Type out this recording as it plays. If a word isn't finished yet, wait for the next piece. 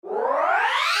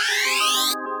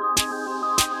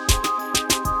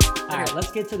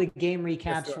let's get to the game Let's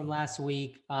recaps go. from last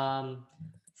week.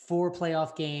 Four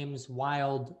playoff games,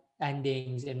 wild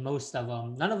endings in most of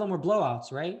them. None of them were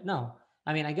blowouts, right? No.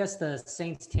 I mean, I guess the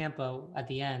Saints Tampa at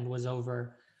the end was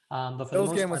over, but for the Bills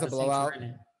most game was part, a the Saints were blowout. in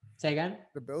it. Say again?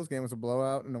 The Bills game was a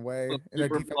blowout in a A way, in a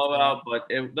super defensive game. blowout, but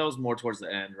that was more towards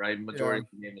the end, right? Majority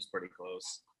Yeah. of the game was pretty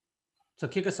close. So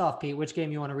kick us off, Pete. Which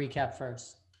game you want to recap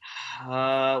first?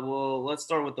 Well, let's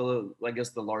start with the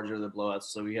larger of the blowouts.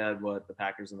 So we had the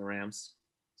Packers and the Rams.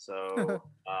 So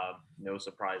no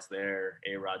surprise there.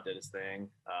 A-Rod did his thing.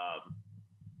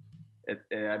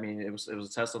 I mean, it was a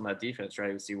test on that defense,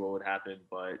 right? To see what would happen.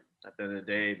 But at the end of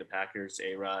the day, the Packers,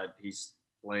 A-Rod, he's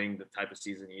playing the type of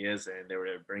season he is, and they were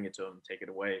to bring it to him, take it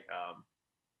away.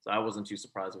 So I wasn't too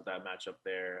surprised with that matchup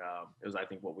there. It was, I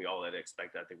think, what we all had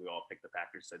expected. I think we all picked the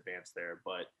Packers to advance there,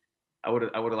 but I would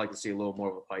have liked to see a little more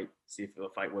of a fight. See if the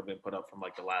fight would have been put up from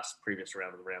like the previous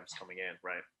round of the Rams coming in,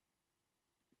 right?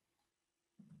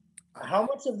 How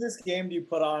much of this game do you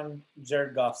put on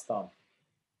Jared Goff's thumb?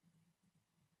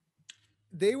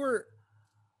 They were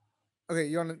okay.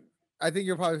 You want to? I think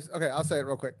you're probably okay. I'll say it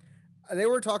real quick. They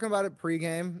were talking about it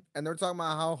pregame, and they're talking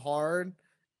about how hard.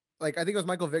 Like I think it was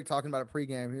Michael Vick talking about it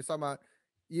pregame. He was talking about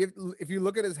if you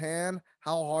look at his hand,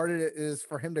 how hard it is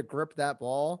for him to grip that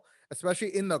ball,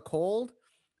 especially in the cold,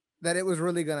 that it was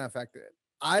really going to affect it.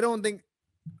 I don't think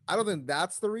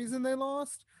that's the reason they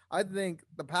lost. I think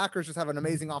the Packers just have an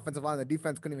amazing offensive line. The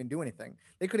defense couldn't even do anything.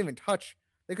 They couldn't even touch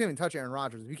Aaron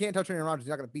Rodgers. If you can't touch Aaron Rodgers,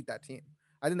 you're not going to beat that team.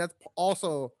 I think that's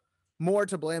also more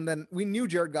to blame than we knew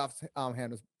Jared Goff's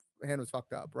hand was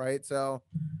fucked up, right? So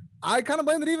I kind of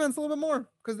blame the defense a little bit more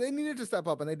because they needed to step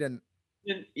up and they didn't.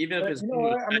 Even if you know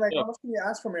what? I'm like, how much can you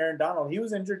ask from Aaron Donald? He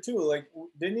was injured too. Like,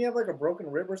 didn't he have like a broken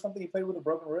rib or something? He played with a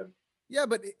broken rib. Yeah,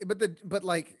 but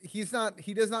like he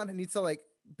does not need to like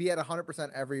be at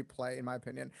 100% every play, in my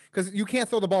opinion, because you can't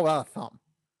throw the ball without a thumb,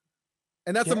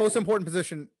 and that's the most important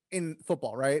position in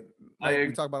football, right? Like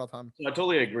we talk about all the time. I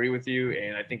totally agree with you,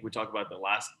 and I think we talked about the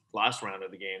last round of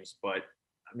the games, but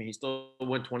I mean, he still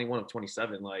went 21 of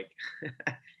 27. Like, he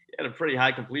had a pretty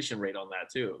high completion rate on that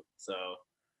too. So,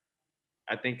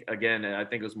 I think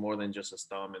it was more than just a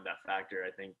thumb in that factor.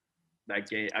 I think that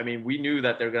game. I mean, we knew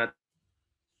that they're gonna.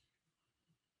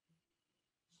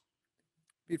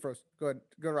 Pete froze. Go ahead,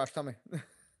 Rosh. Tell me.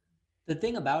 The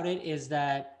thing about it is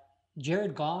that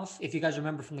Jared Goff, if you guys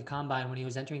remember from the combine when he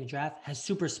was entering the draft, has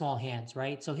super small hands,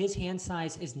 right? So his hand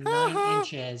size is 9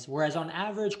 inches, whereas on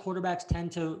average, quarterbacks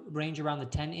tend to range around the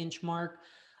 10-inch mark.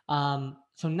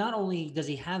 So not only does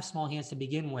he have small hands to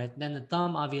begin with, then the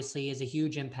thumb obviously is a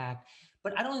huge impact.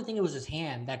 But I don't even think it was his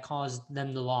hand that caused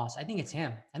them the loss. I think it's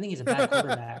him. I think he's a bad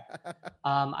quarterback.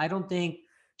 I don't think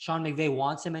Sean McVay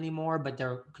wants him anymore, but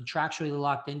they're contractually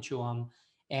locked into him.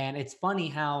 And it's funny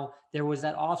how there was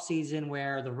that offseason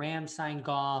where the Rams signed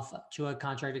Goff to a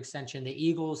contract extension. The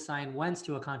Eagles signed Wentz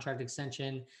to a contract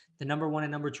extension, the number 1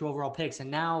 and number 2 overall picks. And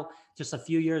now just a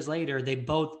few years later, they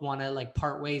both want to like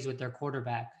part ways with their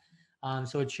quarterback.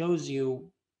 So it shows you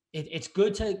it's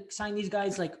good to sign these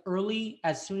guys like early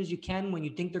as soon as you can when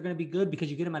you think they're going to be good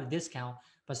because you get them at a discount.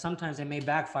 But sometimes they may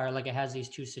backfire like it has these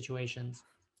two situations.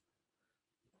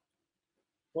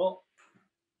 Well,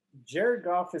 Jared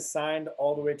Goff is signed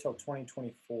all the way till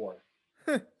 2024.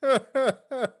 But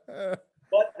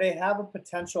they have a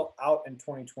potential out in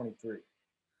 2023.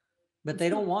 But they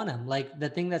don't want him. Like the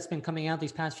thing that's been coming out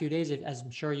these past few days, as I'm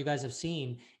sure you guys have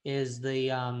seen, is the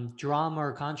drama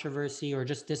or controversy or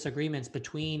just disagreements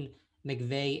between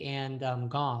McVay and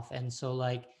Goff. And so,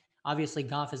 like, obviously,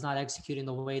 Goff is not executing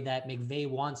the way that McVay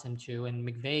wants him to. And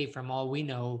McVay, from all we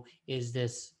know, is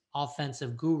this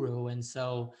offensive guru. And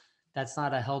so that's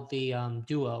not a healthy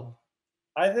duo.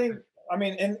 I think, I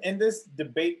mean, in this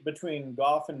debate between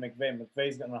Goff and McVay,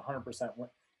 McVay's going to 100% win.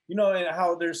 You know, and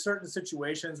how there's certain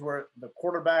situations where the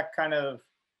quarterback kind of,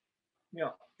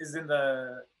 is in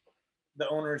the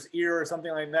owner's ear or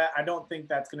something like that. I don't think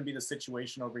that's going to be the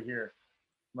situation over here.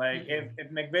 Like,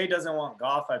 if McVay doesn't want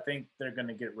Goff, I think they're going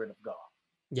to get rid of Goff.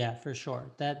 Yeah, for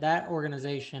sure. That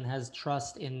organization has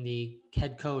trust in the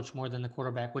head coach more than the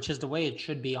quarterback, which is the way it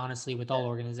should be, honestly, with all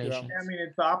organizations. Yeah, I mean,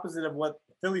 it's the opposite of what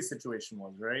the Philly situation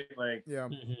was, right? Like,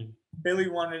 Philly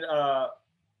wanted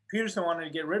Peterson wanted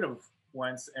to get rid of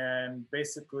Wentz, and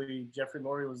basically Jeffrey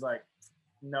Lurie was like,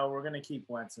 no, we're going to keep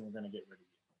Wentz and we're going to get rid of you.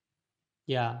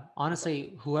 Yeah,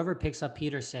 honestly, whoever picks up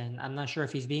Peterson, I'm not sure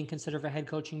if he's being considered for head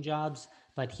coaching jobs,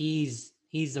 but he's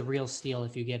the real steal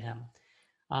if you get him.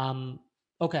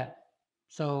 Okay,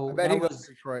 so I bet he goes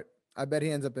to Detroit. I bet he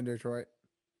ends up in Detroit.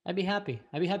 I'd be happy.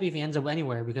 I'd be happy if he ends up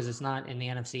anywhere because it's not in the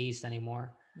NFC East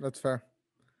anymore. That's fair.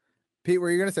 Pete,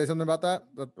 were you going to say something about that?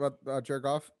 About Jared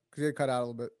Goff? Because he had cut out a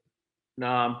little bit. No,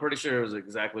 I'm pretty sure it was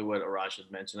exactly what Arash had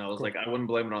mentioned. I was Cool. like, I wouldn't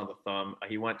blame it on the thumb.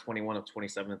 He went 21 of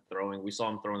 27 throwing. We saw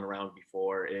him throwing around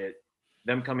before it.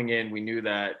 Them coming in, we knew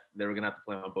that they were gonna have to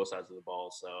play on both sides of the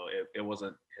ball, so it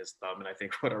wasn't his thumb. And I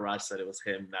think what Arash said, it was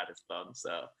him, not his thumb.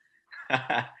 So,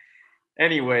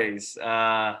 anyways,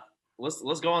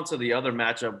 let's go on to the other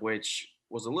matchup, which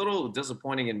was a little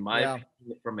disappointing in my Yeah.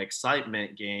 opinion from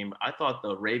excitement game. I thought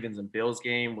the Ravens and Bills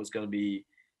game was gonna be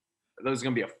that was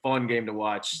going to be a fun game to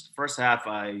watch. First half,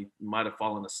 I might have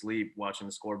fallen asleep watching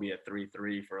the score be at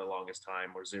 3-3 for the longest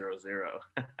time or 0-0.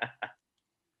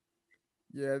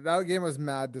 Yeah, that game was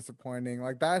mad disappointing.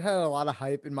 Like that had a lot of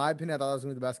hype. In my opinion, I thought it was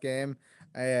gonna be the best game.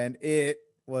 And it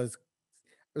was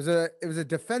a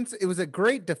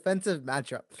great defensive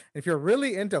matchup. If you're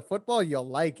really into football, you'll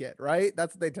like it, right?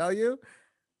 That's what they tell you.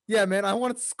 Yeah, man, I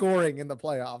want scoring in the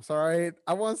playoffs. All right.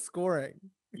 I want scoring.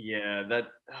 Yeah,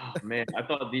 oh man, I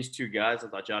thought these two guys, I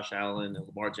thought Josh Allen and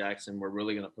Lamar Jackson were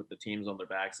really going to put the teams on their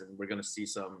backs, and we're going to see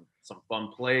some fun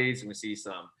plays, and we see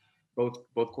some both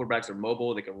quarterbacks are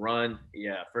mobile, they can run.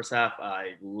 Yeah, first half,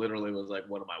 I literally was like,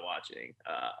 what am I watching?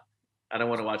 I don't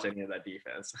want to watch any of that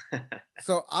defense.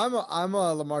 So I'm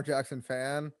a Lamar Jackson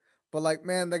fan, but like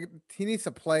man, like he needs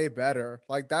to play better.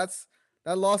 Like that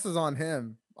loss is on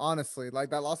him, honestly.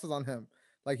 Like that loss is on him.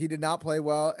 Like he did not play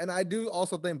well. And I do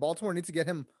also think Baltimore needs to get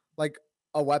him like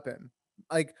a weapon.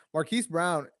 Like Marquise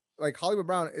Brown, like Hollywood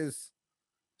Brown is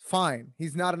fine.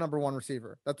 He's not a number one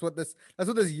receiver. That's what this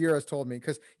year has told me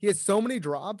because he has so many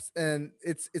drops and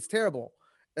it's terrible.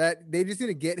 That they just need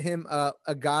to get him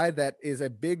a guy that is a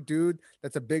big dude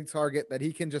that's a big target that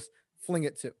he can just fling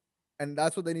it to, and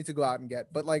that's what they need to go out and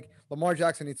get. But like Lamar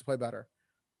Jackson needs to play better.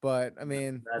 But I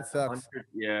mean, it That sucks. 100,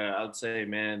 yeah, I'd say,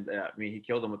 man. I mean, he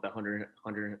killed him with the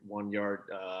 101 yard,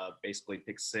 basically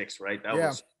pick six, right? That Yeah,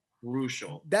 was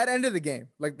crucial. that end of the game,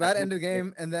 like That's that end of the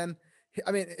game, and then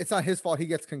I mean, it's not his fault he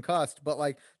gets concussed, but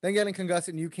like then getting concussed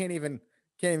and you can't even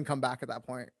come back at that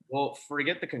point. Well,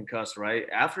 forget the concuss, right?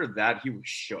 After that, he was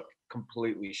shook,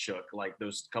 completely shook. Like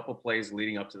those couple plays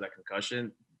leading up to that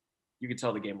concussion, you could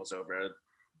tell the game was over.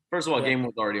 First of all, the Yeah. game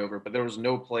was already over, but there was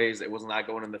no plays. It was not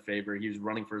going in the favor. He was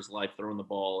running for his life, throwing the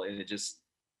ball, and it just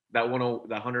that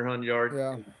 100 yard.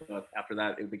 Yeah. After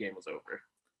that, the game was over.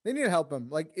 They need to help him.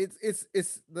 Like it's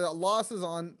the loss is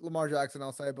on Lamar Jackson,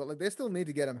 I'll say, but like they still need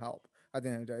to get him help at the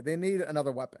end of the day. They need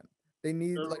another weapon. They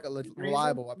need The like a Ravens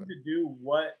reliable need weapon. to do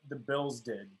what the Bills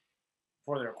did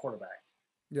for their quarterback.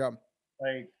 Yeah.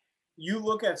 Like you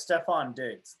look at Stephon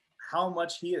Diggs, how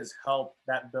much he has helped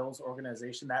that Bills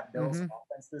organization, that Bills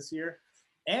offense this year.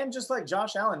 And just like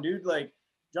Josh Allen, dude, like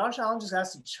Josh Allen just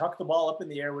has to chuck the ball up in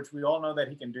the air, which we all know that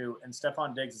he can do, and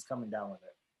Stephon Diggs is coming down with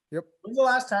it. Yep. When's the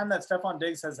last time that Stephon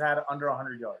Diggs has had under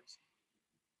 100 yards?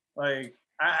 Like,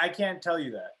 I can't tell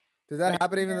you that. Did that Like,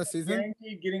 happen even this season?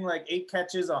 Guaranteed getting like 8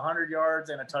 catches, 100 yards,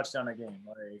 and a touchdown a game.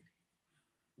 Like,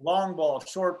 long balls,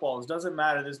 short balls, doesn't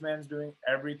matter. This man's doing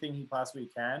everything he possibly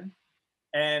can.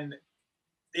 And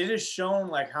it has shown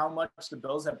like how much the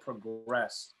Bills have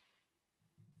progressed,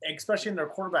 especially in their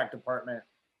quarterback department.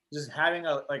 Just having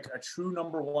a true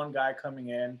number one guy coming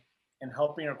in and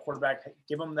helping your quarterback,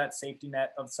 give him that safety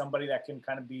net of somebody that can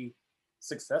kind of be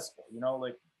successful. You know,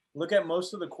 like look at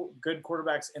most of the good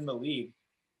quarterbacks in the league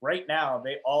right now.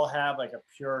 They all have like a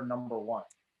pure number one.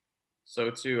 So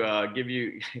to give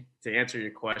you to answer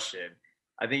your question,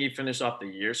 I think he finished off the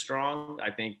year strong.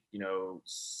 I think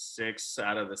 6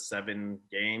 out of the 7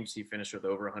 games he finished with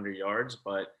over 100 yards,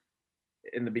 but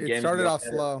in the beginning, It started off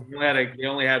slow. He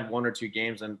only had 1 or 2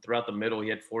 games, and throughout the middle, he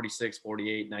had 46,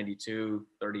 48, 92,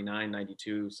 39,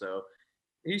 92. So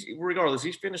regardless,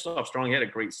 he's finished off strong. He had a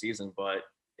great season, but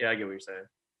yeah, I get what you're saying.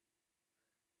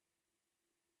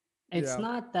 It's Yeah.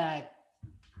 not that.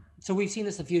 So we've seen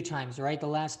this a few times, right? The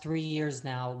last 3 years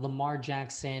now, Lamar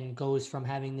Jackson goes from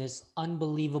having this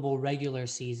unbelievable regular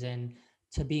season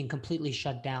to being completely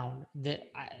shut down.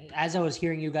 As I was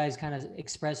hearing you guys kind of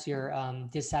express your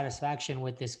dissatisfaction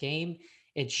with this game,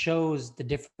 it shows the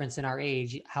difference in our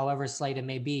age, however slight it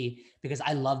may be, because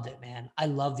I loved it, man. I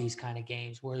love these kind of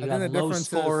games where you think have the low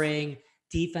difference is- scoring,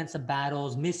 defensive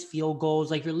battles, missed field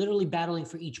goals. Like you're literally battling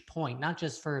for each point, not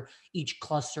just for each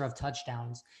cluster of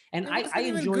touchdowns. And It I wasn't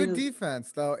even enjoy good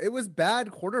defense though. It was bad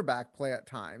quarterback play at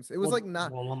times. It was like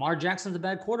not. Well, Lamar Jackson's a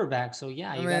bad quarterback, so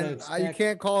yeah, I you gotta mean, you expect.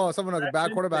 can't call someone a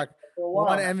bad quarterback. For a while.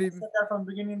 One I MVP. said that from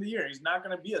the beginning of the year. He's not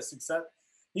going to be a success.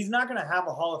 He's not going to have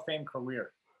a Hall of Fame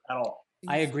career at all.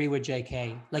 I agree with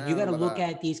JK. Like I you don't got to know look about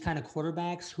that. at these kind of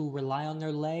quarterbacks who rely on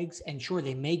their legs, and sure,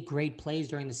 they make great plays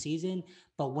during the season,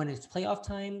 but when it's playoff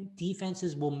time,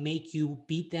 defenses will make you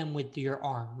beat them with your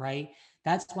arm, right?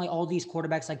 That's why all these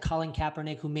quarterbacks like Colin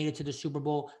Kaepernick, who made it to the Super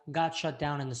Bowl, got shut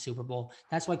down in the Super Bowl.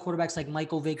 That's why quarterbacks like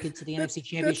Michael Vick get to the NFC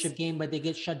Championship game, but they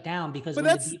get shut down because But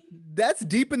when that's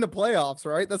deep in the playoffs,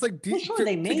 right? That's like well, deep sure,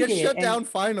 they to made get it, shut and down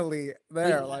finally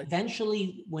there. but Like,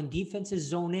 eventually, when defenses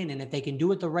zone in, and if they can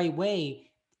do it the right way,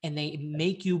 and they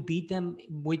make you beat them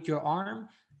with your arm,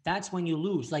 that's when you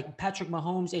lose. Like Patrick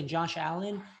Mahomes and Josh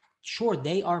Allen, sure,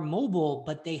 they are mobile,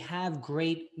 but they have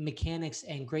great mechanics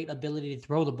and great ability to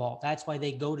throw the ball. That's why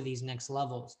they go to these next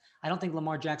levels. I don't think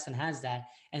Lamar Jackson has that.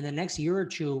 And the next year or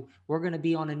two, we're going to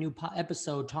be on a new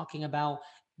episode talking about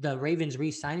the Ravens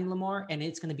re-signing Lamar, and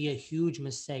it's going to be a huge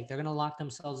mistake. They're going to lock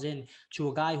themselves in to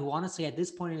a guy who honestly at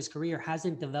this point in his career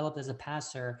hasn't developed as a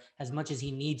passer as much as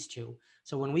he needs to.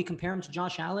 So when we compare him to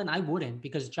Josh Allen, I wouldn't,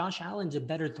 because Josh Allen's a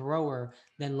better thrower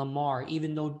than Lamar,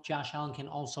 even though Josh Allen can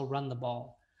also run the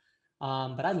ball.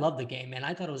 But I love the game, man.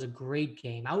 I thought it was a great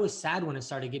game. I was sad when it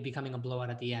started becoming a blowout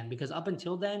at the end, because up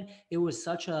until then it was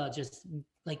such a just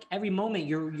like every moment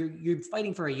you're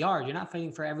fighting for a yard. You're not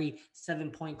fighting for every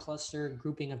 7-point cluster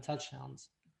grouping of touchdowns.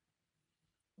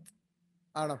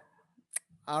 I don't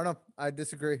know. I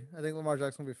disagree. I think Lamar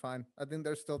Jackson will be fine. I think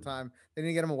there's still time. They need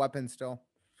to get him a weapon still.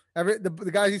 The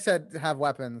guys you said have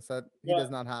weapons that he does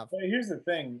not have. But here's the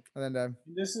thing. And then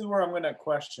this is where I'm going to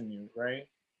question you, right?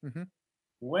 Mm-hmm.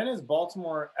 When has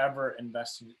Baltimore ever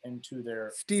invested into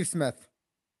their Steve Smith?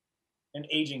 An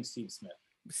aging Steve Smith.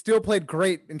 Still played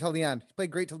great until the end. He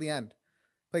played great till the end.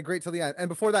 And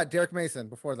before that, Derek Mason.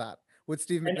 Before that, with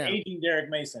Steve McNair. An aging Derek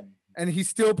Mason. And he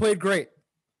still played great.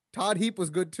 Todd Heap was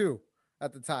good too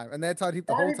at the time, and they had Todd Heap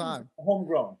the whole time.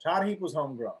 Homegrown. Todd Heap was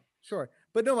homegrown. Sure.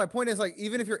 But no, my point is, like,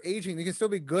 even if you're aging, you can still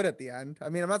be good at the end. I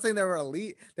mean, I'm not saying they were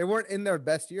elite. They weren't in their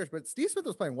best years, but Steve Smith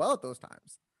was playing well at those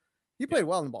times. He played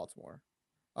well in Baltimore.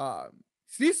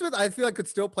 Steve Smith, I feel like could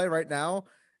still play right now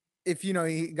if,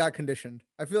 he got conditioned.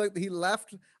 I feel like he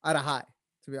left at a high,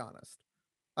 to be honest.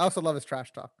 I also love his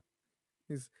trash talk.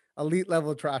 He's elite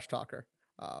level trash talker.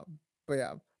 But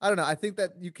yeah, I don't know. I think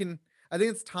that I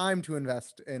think it's time to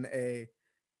invest in an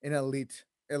elite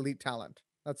talent.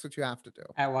 That's what you have to do.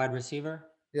 At wide receiver?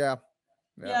 Yeah,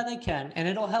 they can, and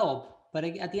it'll help. But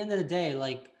at the end of the day,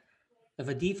 like, if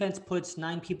a defense puts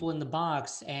 9 people in the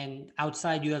box and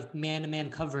outside you have man-to-man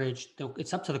coverage,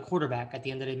 it's up to the quarterback at the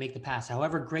end of the day to make the pass.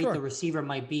 However great the receiver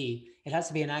might be, it has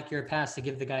to be an accurate pass to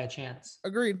give the guy a chance.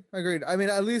 Agreed. I mean,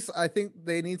 at least I think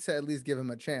they need to at least give him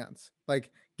a chance.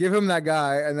 Like, give him that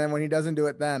guy, and then when he doesn't do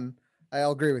it, then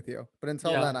I'll agree with you. But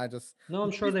until then,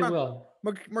 I'm sure they will.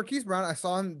 Marquise Brown, I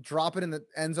saw him drop it in the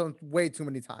end zone way too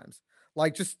many times.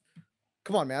 Like, just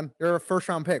come on, man. You're a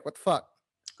first-round pick. What the fuck?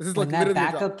 This is when that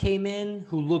backup came in,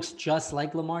 who looks just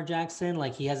like Lamar Jackson,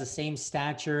 like he has the same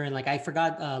stature, and like I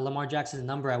forgot Lamar Jackson's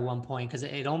number at one point because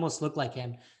it almost looked like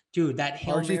him. Dude, that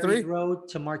Hail Mary throw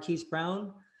to Marquise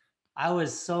Brown, I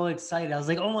was so excited. I was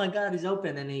like, oh my God, he's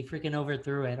open, and he freaking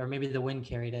overthrew it, or maybe the wind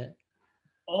carried it.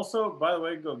 Also, by the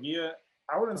way, Gogia,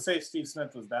 I wouldn't say Steve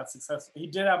Smith was that successful. He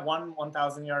did have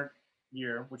 1,000-yard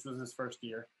year, which was his first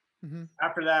year. Mm-hmm.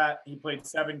 After that, he played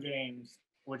 7 games,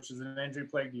 which is an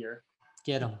injury-plagued year.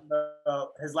 Get him.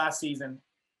 His last season,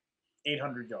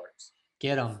 800 yards.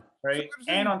 Get him. Right?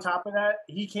 And on top of that,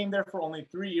 he came there for only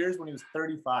 3 years when he was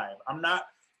 35.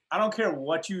 I don't care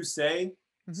what you say.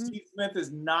 Mm-hmm. Steve Smith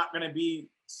is not going to be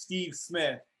Steve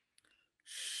Smith.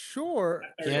 Sure.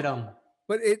 Get him.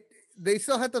 But they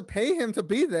still have to pay him to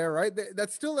be there, right?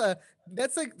 That's still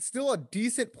a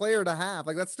decent player to have.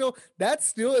 Like that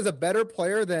still is a better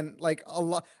player than like a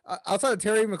lot outside of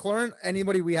Terry McLaurin,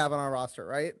 anybody we have on our roster,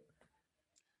 right?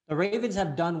 The Ravens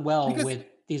have done well with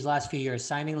these last few years,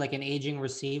 signing like an aging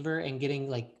receiver and getting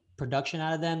like production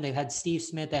out of them. They've had Steve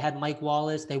Smith, they had Mike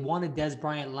Wallace, they wanted Dez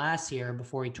Bryant last year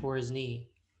before he tore his knee.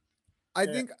 I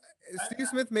think Steve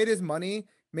Smith made his money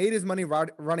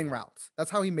running routes.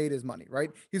 That's how he made his money,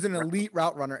 right? He's an elite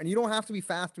route runner, and you don't have to be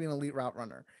fast to be an elite route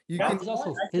runner. He's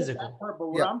also physical. But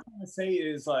what I'm trying to say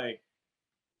is like,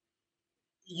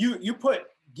 you put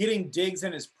getting Diggs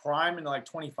in his prime in like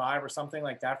 25 or something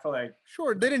like that for like.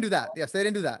 Sure, they didn't do that. Yes, they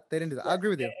didn't do that. Yeah, I agree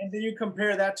with you. And then you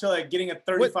compare that to like getting a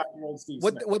 35-year-old Steve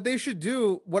Smith. What they should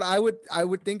do, what I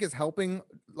would think is helping,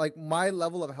 like my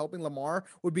level of helping Lamar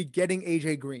would be getting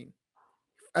AJ Green.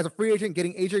 As a free agent,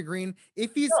 getting AJ Green,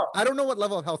 if he's, I don't know what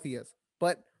level of health he is,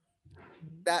 but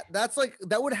that's like,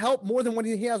 that would help more than what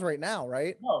he has right now,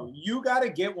 right? No, you got to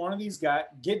get one of these guys,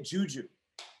 get Juju,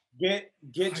 get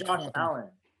Josh Allen,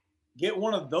 get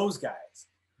one of those guys.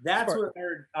 That's what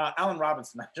they're, Allen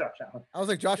Robinson, not Josh Allen. I was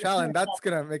like, Josh Allen, that's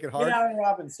going to make it hard. Get Allen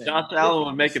Robinson. Josh Allen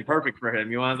would make it perfect for him.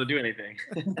 You won't have to do anything.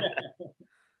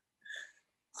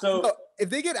 So if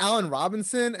they get Allen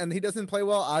Robinson and he doesn't play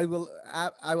well, I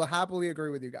will happily agree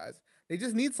with you guys. They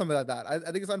just need somebody like that. I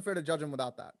think it's unfair to judge him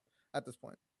without that at this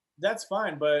point. That's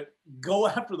fine, but go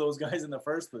after those guys in the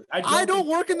first place. I don't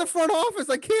work in the front office.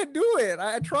 I can't do it.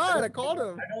 I tried. I called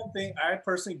him. I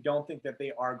personally don't think that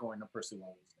they are going to pursue one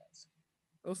of these guys.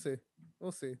 We'll see.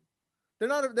 We'll see.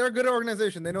 They're a good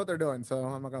organization. They know what they're doing, so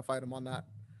I'm not gonna fight them on that.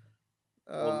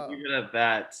 Well, leave it at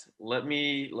that. Let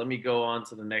me go on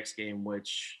to the next game,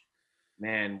 which,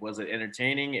 man, was it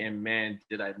entertaining, and man,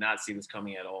 did I not see this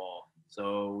coming at all.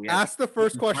 So we ask the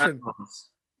first question.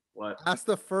 What? Ask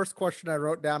the first question I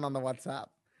wrote down on the WhatsApp.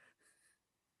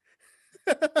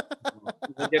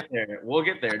 We'll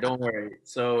get there. Don't worry.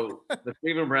 So the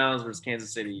Cleveland Browns versus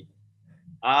Kansas City.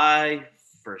 I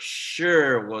for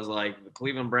sure was like, the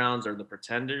Cleveland Browns are the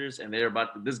pretenders, and they're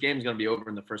this game's going to be over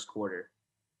in the first quarter.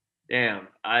 Damn,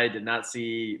 I did not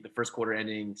see the first quarter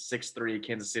ending 6-3,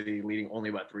 Kansas City leading only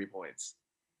by 3 points.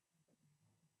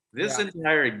 This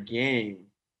entire game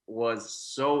was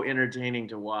so entertaining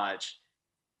to watch.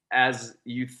 As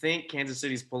you think Kansas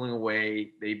City's pulling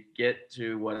away, they get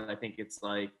to what I think it's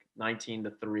like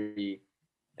 19-3.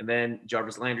 And then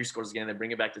Jarvis Landry scores again. They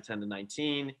bring it back to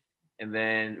 10-19. And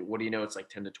then what do you know? It's like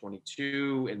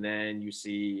 10-22. And then you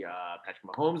see Patrick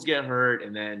Mahomes get hurt.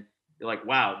 And then you're like,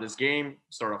 wow, this game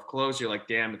started off close. You're like,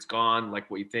 damn, it's gone,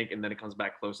 like what you think. And then it comes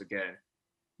back close again.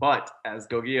 But as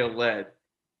Gogia led,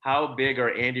 how big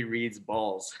are Andy Reid's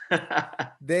balls?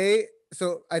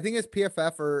 So I think it's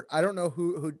PFF, or I don't know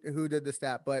who did the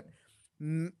stat, but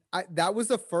that was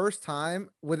the first time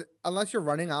unless you're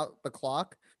running out the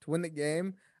clock to win the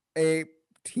game, a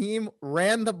team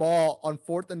ran the ball on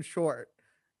 4th and short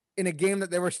in a game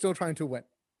that they were still trying to win.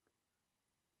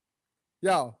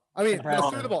 Threw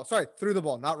the ball. Sorry, threw the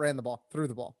ball, not ran the ball. Threw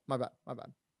the ball. My bad.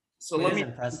 So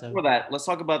before that, let's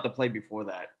talk about the play before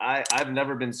that. I've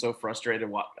never been so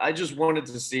frustrated. I just wanted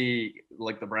to see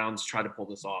like the Browns try to pull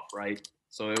this off, right?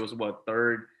 So it was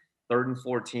third and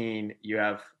 14. You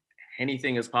have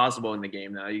anything is possible in the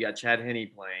game now. You got Chad Henne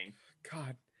playing.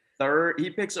 God. He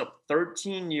picks up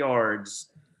 13 yards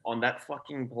on that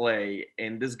fucking play,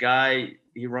 and this guy,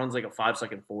 he runs like a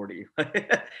 5-second 40.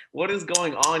 What is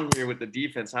going on here with the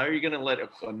defense? How are you going to let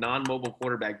a non-mobile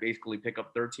quarterback basically pick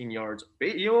up 13 yards?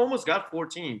 You almost got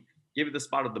 14, give it the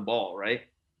spot of the ball, right?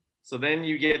 So then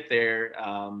you get there,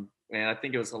 and I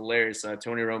think it was hilarious.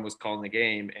 Tony Romo was calling the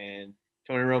game, and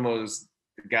Tony Romo is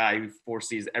the guy who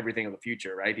foresees everything of the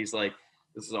future, right? He's like,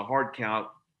 this is a hard count,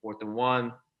 4th and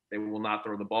 1. They will not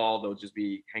throw the ball. They'll just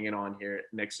be hanging on here.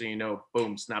 Next thing you know,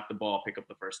 boom, snap the ball, pick up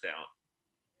the first down.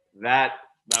 That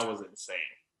was insane.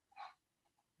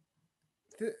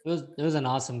 It was an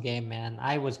awesome game, man.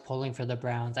 I was pulling for the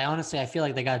Browns. I feel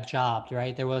like they got jobbed,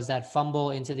 right? There was that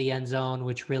fumble into the end zone,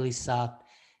 which really sucked.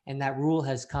 And that rule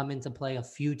has come into play a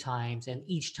few times. And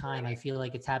each time I feel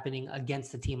like it's happening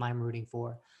against the team I'm rooting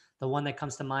for. The one that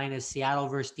comes to mind is Seattle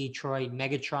versus Detroit,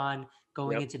 Megatron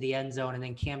going into the end zone, and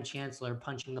then Cam Chancellor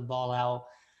punching the ball out.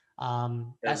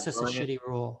 That's just a shitty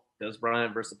rule. Des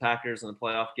Bryant versus the Packers in the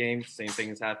playoff game. Same thing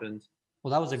has happened.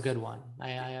 Well, that was a good one.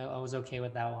 I was okay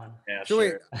with that one. Yeah, so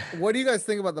wait, what do you guys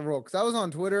think about the rule? Because I was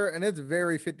on Twitter, and it's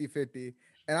very 50-50.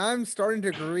 And I'm starting to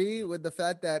agree with the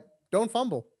fact that don't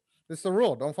fumble. It's the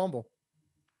rule. Don't fumble.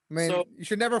 I mean, you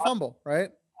should never fumble, right?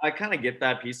 I kind of get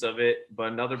that piece of it,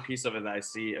 but another piece of it that I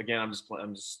see, again, I'm just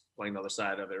playing the other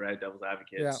side of it, right? Devil's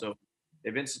advocate. Yeah. So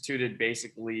they've instituted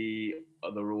basically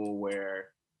the rule where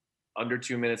under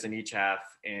 2 minutes in each half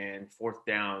and 4th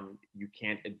down, you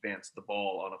can't advance the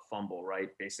ball on a fumble, right?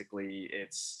 Basically,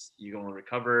 it's you only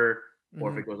recover,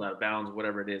 or if it goes out of bounds,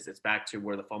 whatever it is, it's back to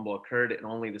where the fumble occurred, and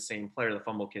only the same player, the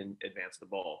fumble, can advance the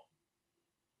ball.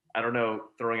 I don't know,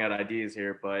 throwing out ideas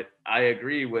here, but I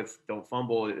agree with don't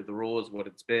fumble. The rule is what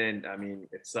it's been. I mean,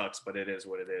 it sucks, but it is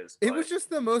what it is. It was just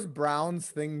the most Browns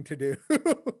thing to do.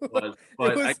 But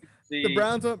I can see, the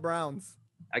Browns went Browns.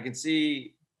 I can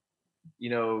see,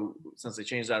 since they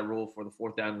changed that rule for the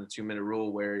 4th down and the 2-minute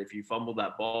rule, where if you fumble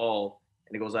that ball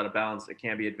and it goes out of bounds, it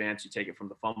can't be advanced. You take it from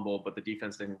the fumble, but the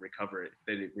defense didn't recover it.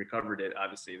 They recovered it.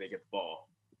 Obviously, they get the ball.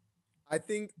 I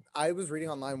think I was reading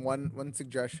online one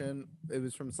suggestion. It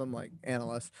was from some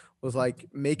analyst, was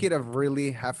make it a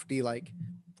really hefty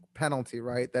penalty,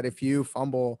 right? That if you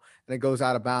fumble and it goes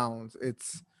out of bounds,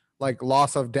 it's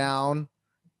loss of down,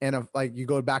 and you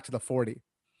go back to the 40.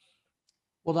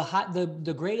 Well,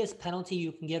 the greatest penalty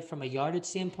you can get from a yardage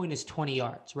standpoint is 20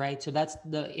 yards, right? So that's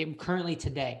currently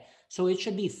today. So it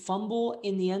should be fumble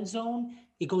in the end zone,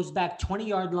 it goes back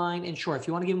 20-yard line. And sure, if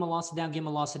you want to give him a loss of down, give him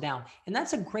a loss of down. And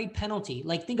that's a great penalty.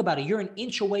 Like, think about it. You're an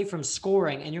inch away from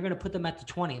scoring and you're going to put them at the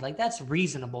 20. Like, that's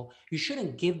reasonable. You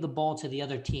shouldn't give the ball to the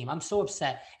other team. I'm so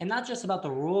upset. And not just about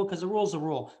the rule, because the rule's a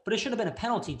rule, but it should have been a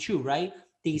penalty too, right?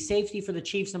 The safety for the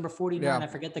Chiefs, number 49, Yeah. I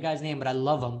forget the guy's name, but I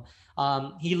love him.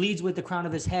 He leads with the crown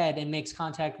of his head and makes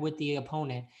contact with the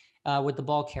opponent. With the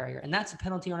ball carrier, and that's a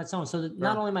penalty on its own. So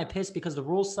not only am I pissed because the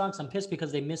rule sucks, I'm pissed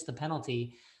because they missed the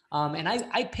penalty. And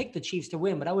I picked the Chiefs to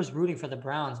win, but I was rooting for the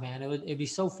Browns, man. It'd be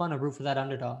so fun to root for that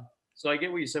underdog. So I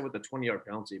get what you said with the 20-yard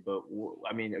penalty, but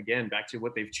I mean, again, back to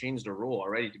what they've changed the rule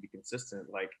already to be consistent.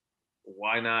 Like,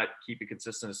 why not keep it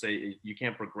consistent and say you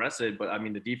can't progress it? But I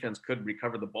mean, the defense could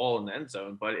recover the ball in the end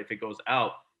zone, but if it goes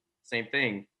out, same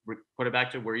thing. Put it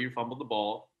back to where you fumbled the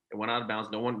ball. It went out of bounds.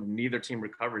 Neither team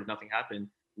recovered. Nothing happened.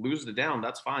 Lose the down,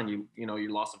 that's fine. You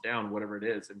lost it down, whatever it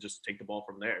is, and just take the ball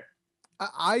from there.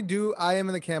 I am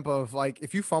in the camp of, like,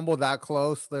 if you fumble that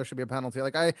close, there should be a penalty.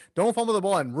 Like, I don't fumble the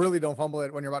ball and really don't fumble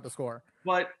it when you're about to score.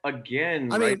 But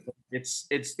again, I mean, it's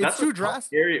that's too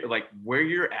drastic. Area, like where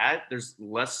you're at, there's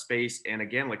less space, and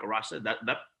again, like Arash said, that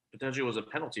potentially was a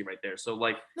penalty right there. So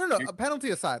like, no, a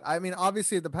penalty aside, I mean,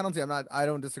 obviously the penalty, I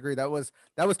don't disagree. That was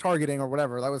targeting or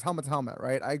whatever. That was helmet to helmet,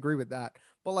 right? I agree with that.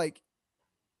 But like,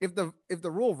 if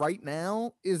the rule right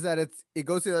now is that it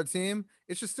goes to the other team,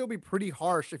 it should still be pretty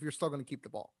harsh if you're still going to keep the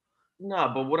ball.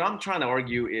 No, but what I'm trying to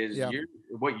argue is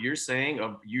what you're saying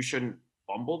of you shouldn't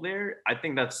fumble there. I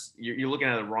think that's you're looking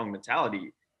at the wrong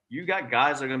mentality. You got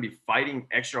guys that are going to be fighting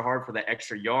extra hard for that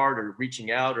extra yard or reaching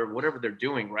out or whatever they're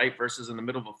doing, right? Versus in the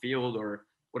middle of a field or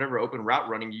whatever open route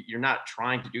running, you're not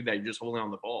trying to do that. You're just holding on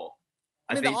the ball.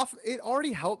 I mean, it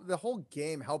already helped. The whole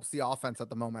game helps the offense at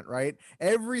the moment, right?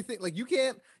 Everything, like,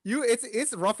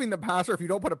 it's roughing the passer if you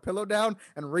don't put a pillow down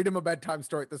and read him a bedtime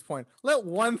story at this point. Let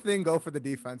one thing go for the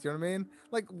defense. You know what I mean?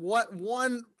 Like, what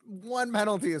one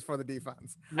penalty is for the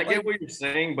defense. I get what you're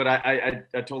saying, but I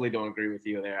totally don't agree with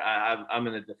you there. I'm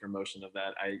in a different motion of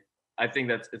that. I think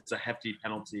it's a hefty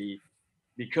penalty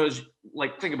because,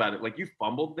 like, think about it. Like, you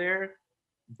fumbled there.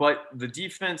 But the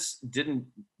defense didn't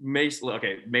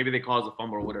maybe they caused a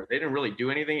fumble or whatever. They didn't really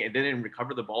do anything, and they didn't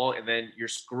recover the ball, and then you're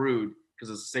screwed because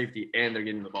it's safety and they're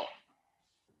getting the ball.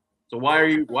 So why are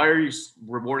you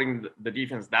rewarding the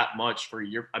defense that much for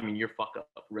your fuck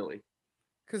up, really?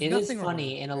 It is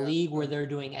funny in a league where they're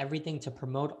doing everything to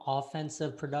promote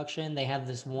offensive production. They have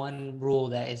this one rule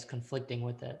that is conflicting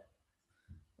with it.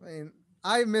 I mean,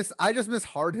 I just miss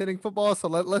hard hitting football. So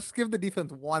let's give the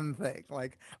defense one thing.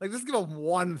 Like just give them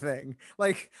one thing.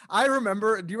 Like, do you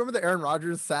remember the Aaron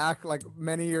Rodgers sack like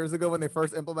many years ago when they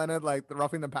first implemented like the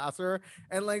roughing the passer,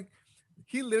 and like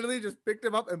he literally just picked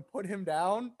him up and put him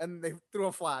down and they threw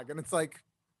a flag, and it's like,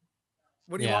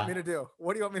 what do you want me to do?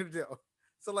 What do you want me to do?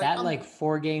 So like that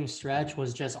 4-game stretch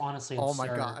was just honestly absurd. Oh my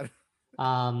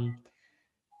God.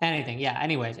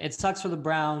 Anyways, it sucks for the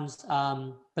Browns.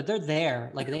 But they're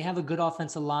there. Like, they have a good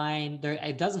offensive line.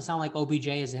 It doesn't sound like OBJ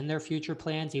is in their future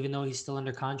plans, even though he's still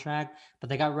under contract. But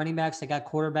they got running backs, they got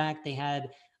quarterback, they had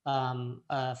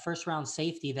a second-round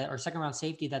safety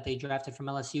that they drafted from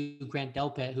LSU, Grant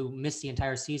Delpit, who missed the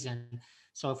entire season.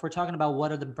 So if we're talking about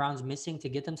what are the Browns missing to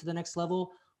get them to the next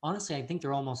level, honestly, I think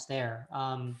they're almost there.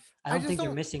 I don't think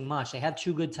they're missing much. They have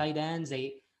 2 good tight ends.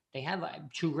 They have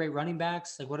 2 great running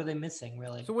backs. Like, what are they missing,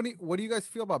 really? So what do you guys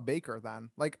feel about Baker then?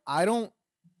 Like,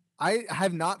 I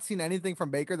have not seen anything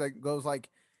from Baker that goes like,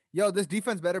 yo, this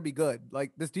defense better be good.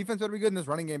 Like, this defense better be good and this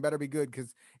running game better be good.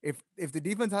 Because if the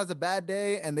defense has a bad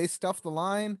day and they stuff the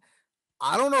line,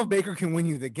 I don't know if Baker can win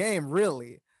you the game,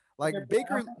 really. Like,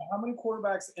 Baker. How many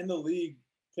quarterbacks in the league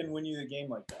can win you the game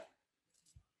like that?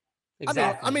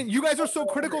 Exactly. I mean, you guys are so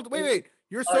critical. Wait.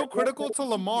 You're so critical to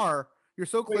Lamar. You're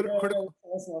so critical.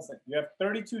 Listen. You have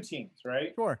 32 teams,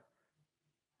 right? Sure.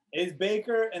 Is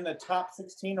Baker in the top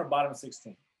 16 or bottom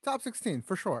 16? Top 16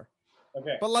 for sure.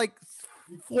 Okay. But like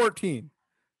 14.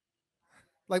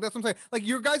 Like, that's what I'm saying. Like,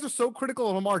 you guys are so critical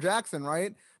of Lamar Jackson,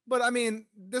 right? But I mean,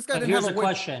 this guy didn't here's have a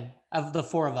question of the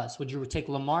 4 of us. Would you take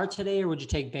Lamar today or would you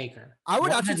take Baker? I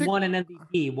would actually take won an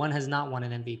MVP. One has not won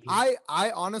an MVP.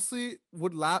 I honestly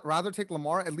would rather take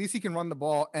Lamar. At least he can run the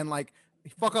ball and like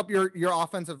fuck up your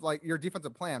offensive, like your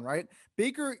defensive plan, right?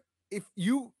 Baker, I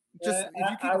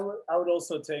would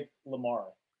also take Lamar.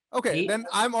 Okay, then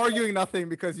I'm arguing nothing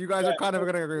because you guys are kind of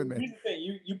going to agree with me. Here's the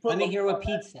thing. You put Let me hear what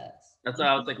Pete says. That's why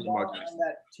I would take Lamar Jackson. On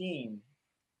that team,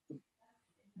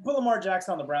 put Lamar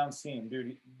Jackson on the Browns team,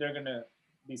 dude. They're going to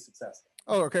be successful.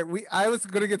 Oh, okay. I was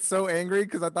going to get so angry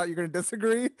because I thought you were going to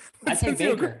disagree. I take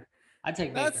Baker. I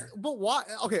take Baker. But why?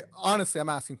 Okay, honestly, I'm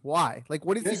asking why. Like,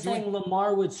 what is You're he doing? saying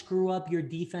Lamar would screw up your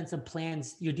defensive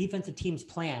plans, your defensive team's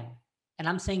plan, And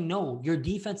I'm saying, no, your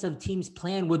defensive team's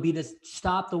plan would be to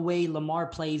stop the way Lamar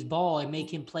plays ball and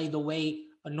make him play the way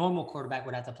a normal quarterback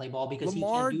would have to play ball, because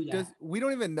Lamar he can't do that. we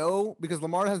don't even know, because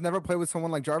Lamar has never played with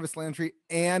someone like Jarvis Landry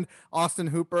and Austin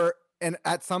Hooper, and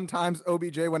at sometimes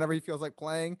OBJ whenever he feels like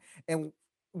playing, and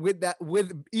with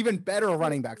even better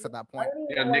running backs at that I point. don't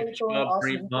even Yeah, know why Nick you're throwing Chubb,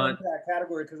 Austin Kareem Hooper Hunt. into that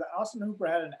category, because Austin Hooper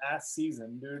had an ass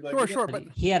season, dude. Like, Sure, he sure, But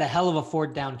but he had a hell of a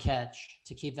 4th down catch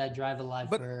to keep that drive alive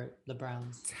But- for the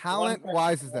Browns. didn't- talent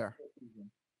wise is there. season.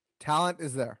 Talent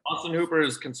is there. Austin Hooper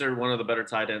is considered one of the better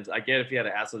tight ends. I get if he had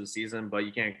an ass of the season, but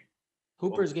you can't.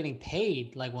 Hooper's getting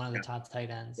paid like one of the Yeah. top tight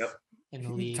ends Yep. in the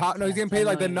He league. top, no, he's Yeah, getting 10 paid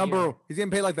like the million a year. number. He's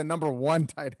getting paid like the number 1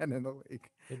 tight end in the league.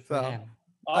 Good for So, him.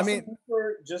 Austin mean-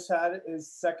 Hooper just had his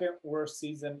second worst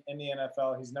season in the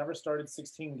NFL. He's never started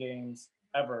 16 games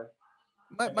ever.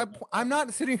 I'm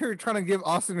not sitting here trying to give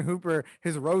Austin Hooper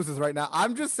his roses right now.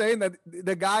 I'm just saying that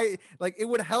the guy, like, it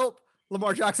would help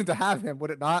Lamar Jackson to have him, would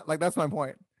it not? Like, that's my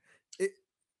point.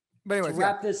 But To anyways, yeah.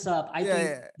 wrap this up, I Yeah, think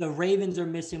yeah. the Ravens are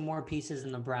missing more pieces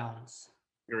than the Browns.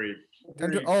 Agreed.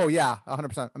 Agreed. Oh yeah,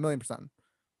 100%, 1,000,000%.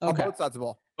 On Okay. both sides of the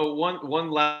ball. So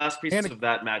one last piece And- of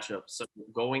that matchup. So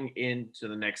going into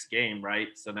the next game, right?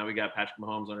 So now we got Patrick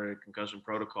Mahomes under concussion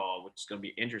protocol, which is going to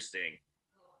be interesting.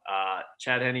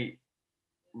 Chad Henne,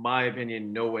 my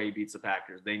opinion, no way beats the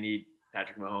Packers. They need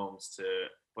Patrick Mahomes to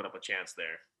put up a chance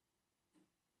there.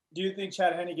 Do you think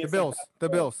Chad Henne The gets Bills, the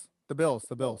back? Bills, the Bills,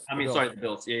 the Bills. I the mean, Bills. sorry, the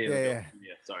Bills. Yeah, Yeah, the yeah. Bills.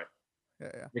 Yeah, sorry.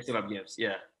 Yeah. Mixing up games.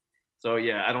 Yeah. So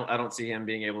yeah, I don't see him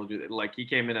being able to do that. Like he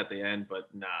came in at the end,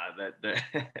 but nah,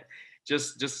 that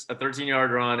just a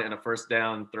 13-yard run and a first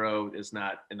down throw is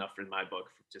not enough in my book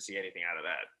to see anything out of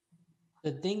that.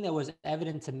 The thing that was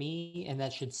evident to me and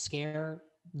that should scare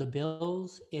the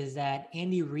Bills is that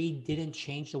Andy Reid didn't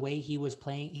change the way he was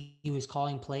playing. He was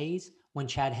calling plays when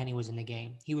Chad Henne was in the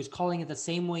game. He was calling it the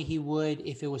same way he would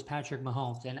if it was Patrick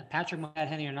Mahomes. And Patrick and Chad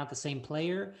Henne are not the same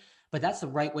player, but that's the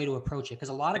right way to approach it. Because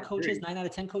a lot of coaches, 9 out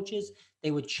of 10 coaches,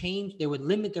 they would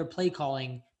limit their play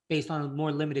calling based on a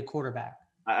more limited quarterback.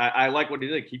 I like what he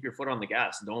did. Keep your foot on the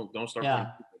gas. Don't start. Yeah. playing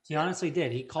defense. He honestly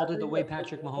did. He called I it the think way the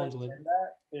Patrick difference Mahomes would. in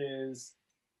that is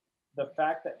the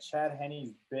fact that Chad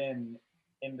Henne's been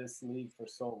in this league for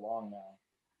so long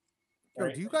now.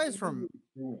 Yo, do you guys from-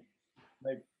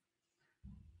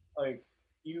 like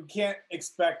you can't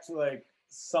expect like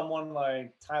someone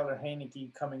like Tyler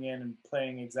Heineke coming in and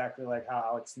playing exactly like how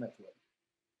Alex Smith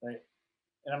would, right?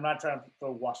 And I'm not trying to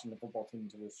throw Washington football team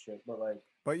into this shit, but like,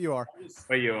 But you are.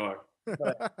 But you are.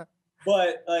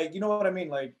 but like, you know what I mean?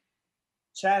 Like,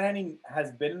 Chad Henne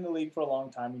has been in the league for a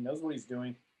long time. He knows what he's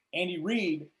doing. Andy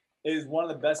Reid is one of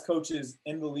the best coaches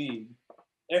in the league,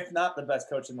 if not the best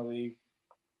coach in the league.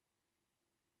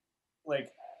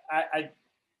 Like,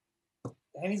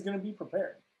 Henne's going to be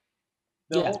prepared.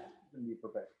 The Yeah. whole team's going to be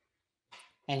prepared.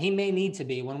 And he may need to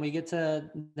be. When we get to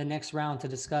the next round to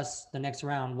discuss the next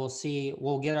round,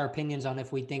 we'll get our opinions on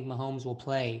if we think Mahomes will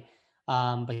play.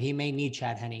 But he may need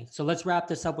Chad Henne. So let's wrap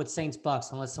this up with Saints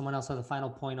Bucks, unless someone else has a final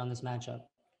point on this matchup.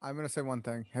 I'm gonna say one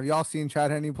thing. Have y'all seen Chad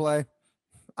Henne play?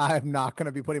 I'm not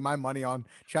gonna be putting my money on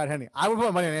Chad Henne. I would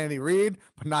put money on Andy Reid,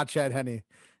 but not Chad Henne.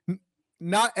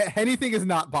 Not anything is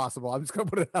not possible. I'm just gonna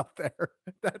put it out there.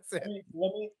 That's it.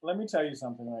 Let me tell you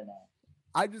something right now.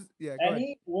 I just Go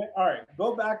ahead. All right,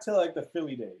 go back to like the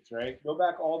Philly days, right? Go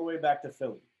back all the way back to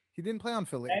Philly. He didn't play on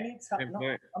Philly. Anytime, no,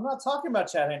 Okay. I'm not talking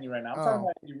about Chad Henne right now. I'm talking Oh.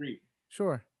 about Andy Reid.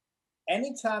 Sure.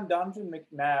 Anytime Donovan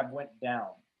McNabb went down,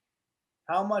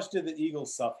 how much did the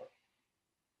Eagles suffer?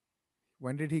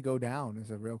 When did he go down? Is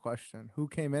a real question. Who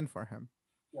came in for him?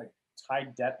 Like Ty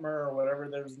Detmer or whatever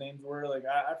those names were. Like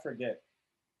I forget.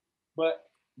 But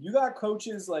you got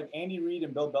coaches like Andy Reid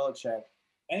and Bill Belichick.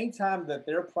 Anytime that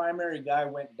their primary guy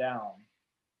went down,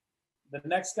 the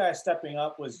next guy stepping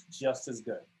up was just as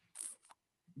good.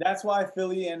 That's why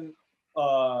Philly and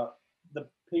the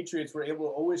Patriots were able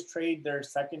to always trade their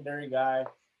secondary guy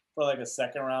for like a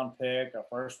second round pick, a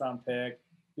first round pick,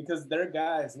 because their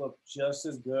guys look just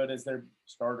as good as their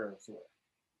starters were.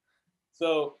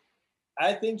 So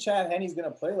I think Chad Henne's going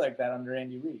to play like that under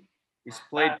Andy Reid.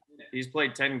 He's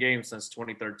played 10 games since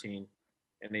 2013,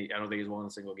 and I don't think he's won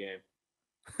a single game.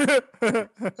 He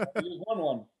just won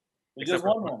one. He Except just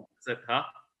for- won one. Huh?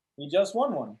 He just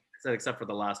won one. I said except for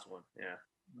the last one. Yeah.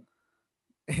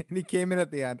 And he came in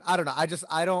at the end. I don't know.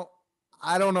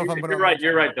 I don't know if I'm gonna. You're right.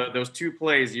 You're right. Those 2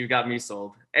 plays, you got me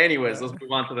sold. Anyways, let's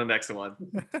move on to the next one.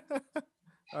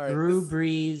 All right. Drew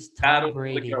Brees, Battle Tom of the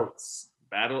Brady. goats.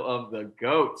 Battle of the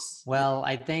goats. Well,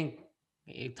 I think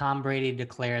Tom Brady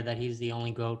declared that he's the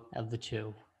only GOAT of the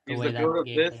two. He's way the that goat of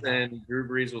game this, played out. and Drew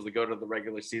Brees was the goat of the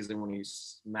regular season when he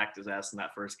smacked his ass in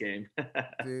that first game.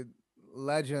 Dude,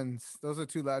 legends. Those are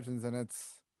two legends, and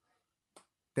it's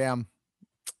damn.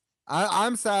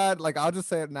 I'm sad. Like I'll just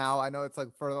say it now. I know it's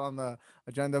like further on the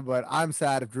agenda, but I'm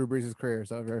sad if Drew Brees' career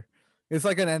is over. It's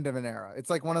like an end of an era. It's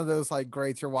like one of those like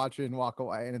greats you're watching and walk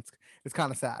away, and it's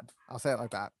kind of sad. I'll say it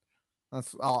like that.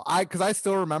 That's all because I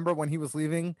still remember when he was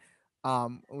leaving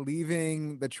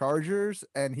the Chargers,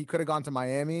 and he could have gone to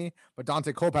Miami, but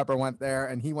Dante Culpepper went there,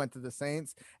 and he went to the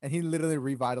Saints, and he literally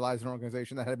revitalized an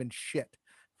organization that had been shit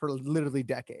for literally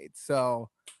decades. So,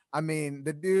 I mean,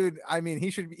 the dude, he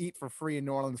should eat for free in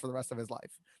New Orleans for the rest of his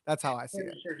life. That's how I see it.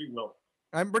 Pretty sure he will.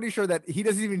 I'm pretty sure that he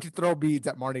doesn't even throw beads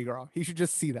at Mardi Gras. He should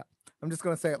just see them. I'm just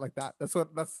gonna say it like that.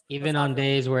 Even on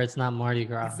days where it's not Mardi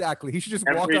Gras. Exactly. He should just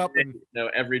walk up and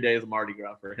every day is Mardi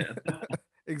Gras for him.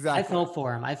 exactly. I felt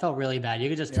for him. I felt really bad. You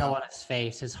could just tell Yeah. on his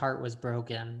face, his heart was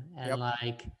broken. And Yep.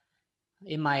 like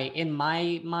in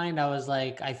my mind, I was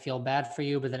like, I feel bad for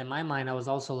you. But then in my mind, I was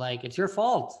also like, it's your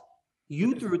fault.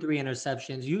 You threw 3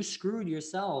 interceptions. You screwed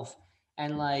yourself.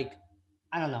 And like,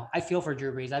 I don't know. I feel for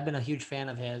Drew Brees. I've been a huge fan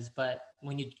of his, but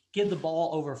when you give the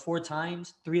ball over 4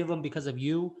 times, 3 of them because of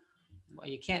you, well,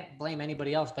 you can't blame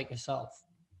anybody else but yourself.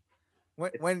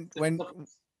 When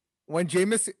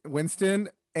Jameis Winston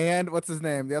and what's his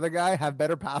name, the other guy, have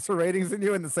better passer ratings than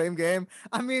you in the same game,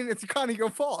 I mean, it's kind of your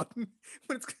fault.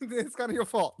 But it's kind of your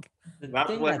fault. That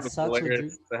thing play that was sucks with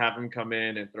hilarious to have him come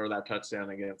in and throw that touchdown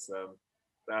against them.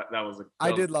 That was a.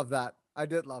 I did love that.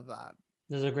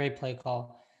 There's a great play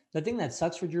call. The thing that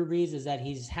sucks for Drew Brees is that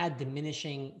he's had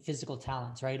diminishing physical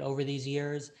talents, right, over these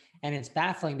years. And it's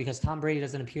baffling because Tom Brady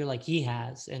doesn't appear like he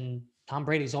has. And Tom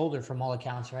Brady's older from all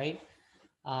accounts, right?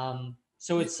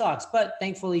 So it sucks. But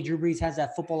thankfully, Drew Brees has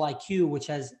that football IQ, which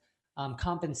has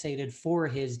compensated for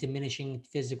his diminishing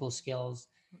physical skills.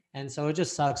 And so it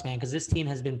just sucks, man, because this team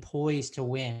has been poised to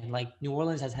win. Like New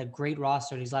Orleans has had great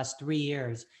roster these last 3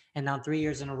 years. And now 3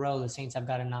 years in a row, the Saints have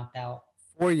gotten knocked out.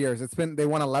 4 years. They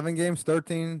won 11 games,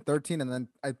 13, and then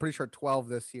I'm pretty sure 12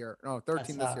 this year. No,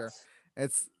 13 this year.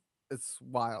 It's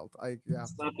wild.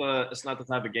 It's not the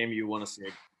type of game you want to see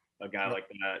a guy like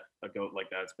that, a goat like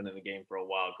that's been in the game for a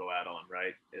while, go out on,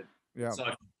 right?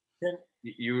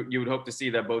 You would hope to see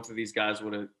that both of these guys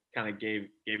would have kind of gave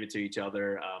it to each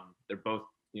other. They're both,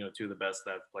 two of the best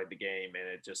that have played the game, and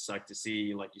it just sucked to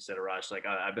see, like you said, Arash. Like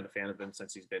I've been a fan of him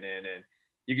since he's been in, and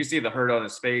you could see the hurt on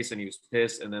his face, and he was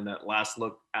pissed. And then that last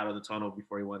look out of the tunnel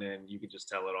before he went in, you could just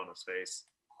tell it on his face.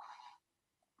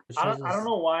 I don't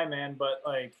know why, man, but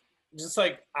like, just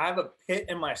like I have a pit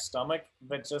in my stomach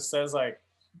that just says like,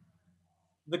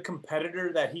 the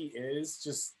competitor that he is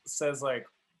just says like,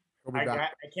 I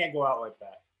can't go out like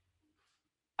that.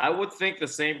 I would think the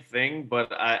same thing,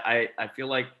 but I feel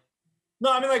like.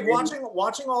 No, I mean like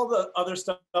watching all the other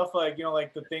stuff, like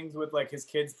like the things with like his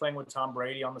kids playing with Tom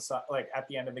Brady on the side, like at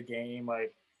the end of the game,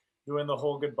 like doing the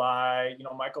whole goodbye.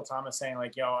 Michael Thomas saying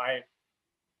like, "Yo, I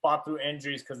fought through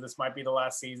injuries because this might be the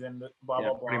last season." Blah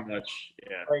blah blah. Pretty much,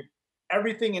 yeah. Like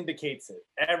everything indicates it.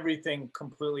 Everything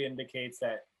completely indicates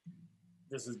that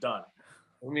this is done.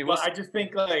 I mean, I just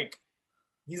think like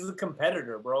he's a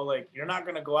competitor, bro. Like you're not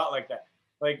gonna go out like that.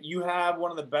 Like you have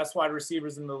one of the best wide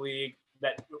receivers in the league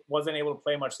that wasn't able to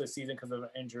play much this season because of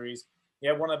injuries.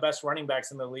 You have one of the best running backs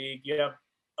in the league. You have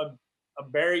a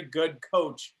very good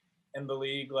coach in the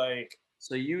league. Like,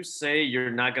 so you say you're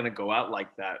not going to go out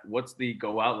like that. What's the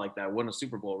go out like that? Win a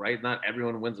Super Bowl, right? Not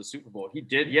everyone wins a Super Bowl. He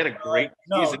did. He had a great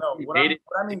season. No. What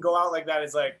I mean go out like that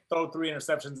is like throw 3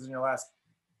 interceptions in your last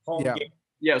home game.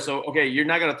 Yeah, so, okay, you're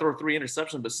not going to throw 3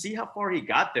 interceptions, but see how far he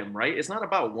got them, right? It's not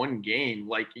about one game.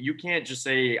 Like, you can't just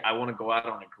say, I want to go out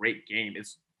on a great game.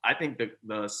 I think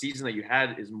the season that you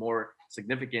had is more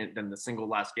significant than the single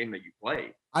last game that you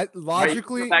play.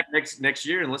 Logically, right? Back next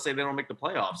year, and let's say they don't make the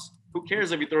playoffs. Who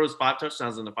cares if he throws 5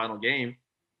 touchdowns in the final game?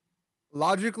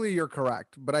 Logically, you're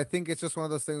correct, but I think it's just one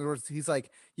of those things where he's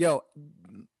like, yo,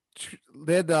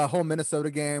 they had the whole Minnesota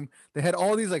game. They had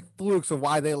all these like flukes of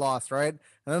why they lost, right?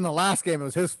 And then the last game, it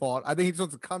was his fault. I think he just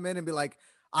wants to come in and be like,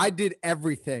 I did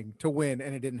everything to win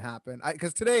and it didn't happen.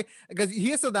 Because he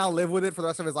has to now live with it for the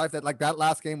rest of his life that like that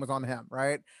last game was on him,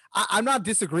 right? I'm not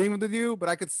disagreeing with you, but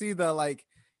I could see the like,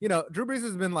 Drew Brees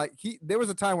has been like, there was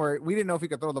a time where we didn't know if he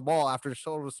could throw the ball after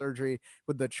shoulder surgery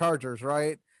with the Chargers,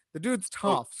 right? The dude's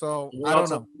tough, so I don't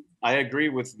know. I agree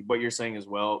with what you're saying as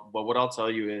well, but what I'll tell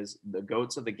you is the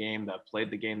goats of the game that played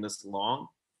the game this long,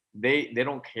 they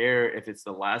don't care if it's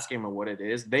the last game or what it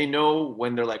is. They know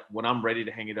when they're like, when I'm ready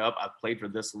to hang it up, I've played for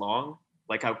this long.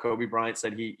 Like how Kobe Bryant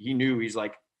said he knew, he's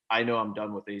like, I know I'm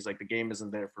done with it. He's like, the game isn't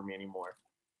there for me anymore.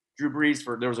 Drew Brees,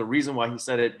 there was a reason why he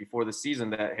said it before the season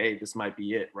that, hey, this might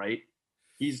be it, right?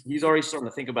 he's already starting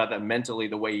to think about that mentally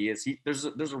the way he is. There's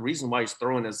a reason why he's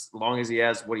throwing as long as he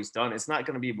has what he's done. It's not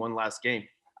going to be one last game.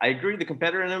 I agree, the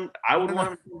competitor in him. I would want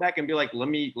him to come back and be like, let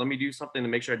me do something to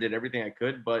make sure I did everything I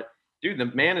could. But dude, the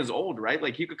man is old, right?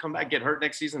 Like he could come back, get hurt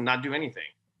next season, and not do anything.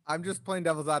 I'm just playing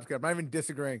devil's advocate. I'm not even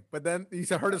disagreeing. But then he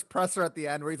heard his presser at the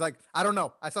end where he's like, I don't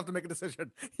know. I still have to make a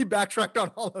decision. He backtracked on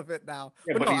all of it now.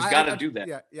 Yeah, but no, he's got to do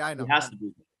that. Yeah, I know. He has to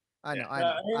do that. I know.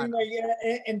 I mean,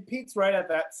 like, and Pete's right at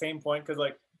that same point because,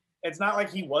 like, it's not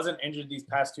like he wasn't injured these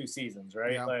past 2 seasons,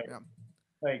 right?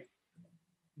 Like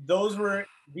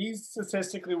these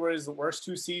statistically were his worst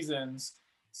 2 seasons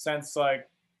since like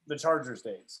the Chargers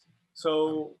days.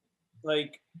 So,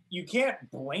 like, you can't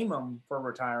blame him for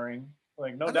retiring.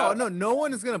 Like, no doubt. No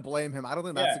one is gonna blame him. I don't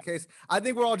think that's the case. I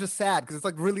think we're all just sad because it's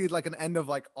like really like an end of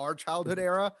like our childhood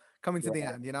era coming to the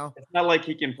end, you know? It's not like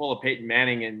he can pull a Peyton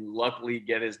Manning and luckily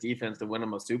get his defense to win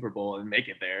him a Super Bowl and make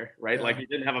it there, right? Yeah. Like he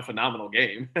didn't have a phenomenal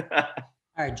game. All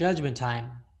right, judgment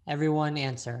time. Everyone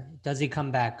answer. Does he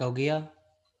come back? Gogia?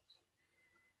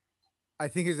 I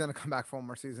think he's gonna come back for one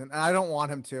more season. And I don't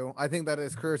want him to. I think that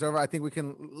his career's over. I think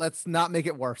let's not make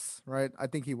it worse, right? I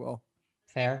think he will.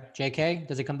 Fair. JK,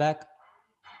 does he come back?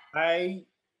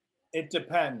 It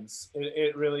depends.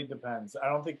 It really depends. I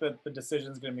don't think that the decision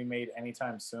is going to be made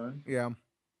anytime soon. Yeah.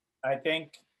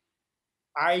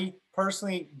 I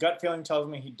personally, gut feeling tells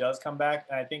me he does come back,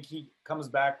 and I think he comes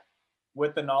back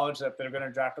with the knowledge that they're going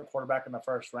to draft a quarterback in the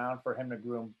first round for him to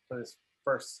groom for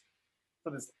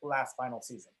this last final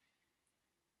season.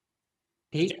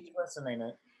 Pete? James Winston ain't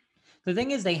it. The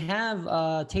thing is, they have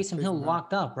Taysom Hill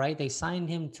locked up, right? They signed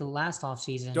him to last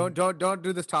offseason. Don't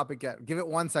do this topic yet. Give it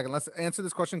 1 second. Let's answer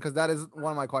this question because that is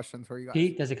one of my questions for you guys.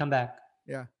 Pete, does he come back?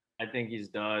 Yeah. I think he's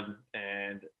done,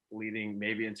 and leading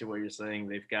maybe into what you're saying,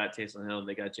 they've got Taysom Hill,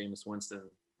 they got Jameis Winston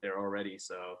there already,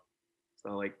 so it's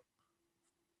not like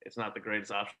it's not the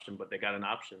greatest option, but they got an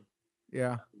option.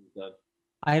 Yeah. He's done.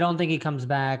 I don't think he comes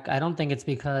back. I don't think it's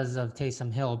because of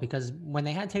Taysom Hill, because when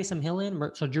they had Taysom Hill in,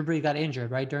 so Drew Brees got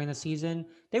injured, right, during the season,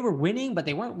 they were winning, but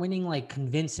they weren't winning like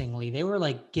convincingly. They were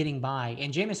like getting by.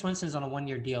 And Jameis Winston's on a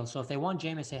 1-year deal. So if they want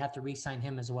Jameis, they have to re-sign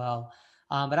him as well.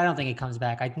 But I don't think he comes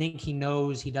back. I think he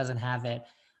knows he doesn't have it.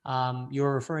 You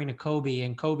were referring to Kobe,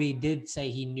 and Kobe did say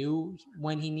he knew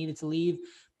when he needed to leave.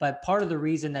 But part of the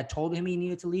reason that told him he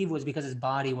needed to leave was because his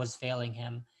body was failing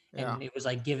him. And it was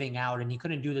like giving out, and he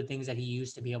couldn't do the things that he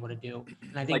used to be able to do.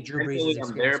 And I think Like, Drew Brees is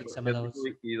experiencing some of those.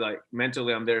 He's like,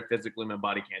 mentally I'm there, physically my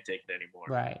body can't take it anymore.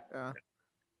 Right. Yeah.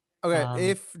 Okay.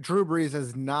 If Drew Brees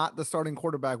is not the starting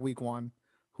quarterback week 1,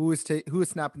 who is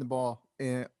snapping the ball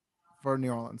for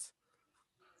New Orleans?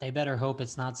 They better hope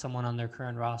it's not someone on their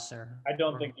current roster. I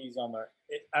don't think he's on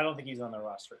their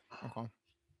roster. Okay.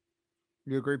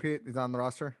 You agree, Pete? He's on the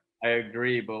roster? I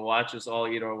agree, but watch us all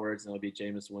eat our words, and it'll be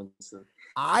Jameis Winston.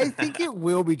 I think it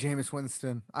will be Jameis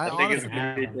Winston. I think it's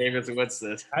going to be Jameis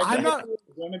Winston. I'm not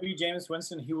going to be Jameis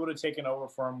Winston. He would have taken over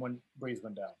for him when Brees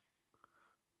went down.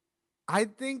 I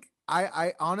think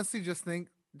I honestly just think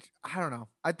I don't know.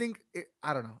 I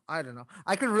don't know.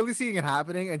 I could really see it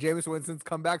happening, and Jameis Winston's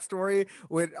comeback story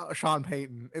with Sean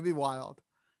Payton. It'd be wild.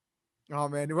 Oh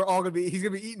man, he's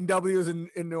gonna be eating W's in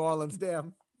New Orleans.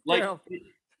 Damn. Like Damn.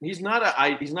 he's not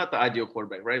the ideal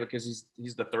quarterback, right? Because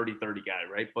he's the 30-30 guy,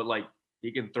 right? But like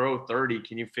he can throw 30.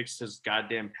 Can you fix his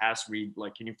goddamn pass read?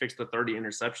 Like, can you fix the 30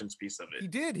 interceptions piece of it? He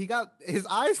did. He got his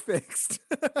eyes fixed.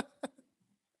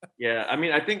 Yeah, I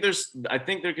mean, I think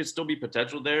there could still be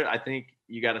potential there. I think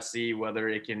you got to see whether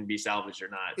it can be salvaged or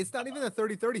not. It's not even a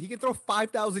 30-30. He can throw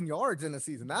 5,000 yards in a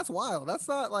season. That's wild. That's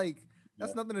not like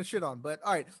nothing to shit on. But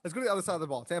all right, let's go to the other side of the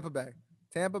ball. Tampa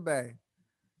Bay.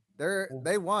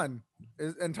 They won,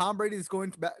 and Tom Brady is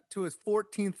going back to his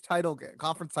 14th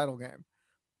conference title game.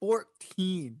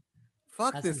 14.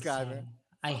 Fuck That's this guy, insane. man.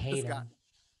 I hate him.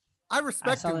 I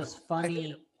respect him. I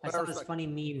saw this funny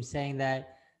meme saying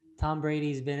that Tom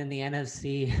Brady's been in the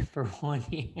NFC for 1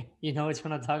 year. You know which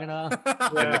one I'm talking about?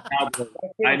 Yeah.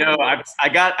 I know. I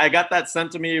got that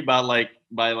sent to me by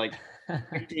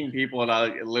 15 people, and I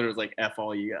literally was like, "F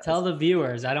all you guys." Tell the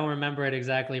viewers. I don't remember it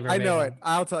exactly. Verbatim. I know it.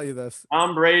 I'll tell you this.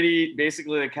 Tom Brady,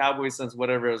 basically the Cowboys since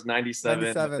whatever it was 97.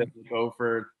 97. Go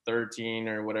for 13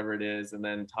 or whatever it is, and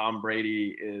then Tom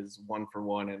Brady is 1 for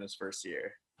 1 in his first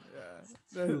year.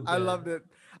 Yeah, I loved it.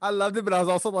 But I was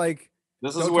also like,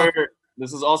 this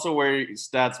is also where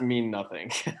stats mean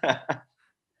nothing.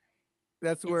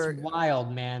 That's where it's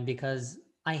wild, man, because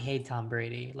I hate Tom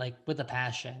Brady, like with a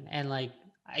passion. And like,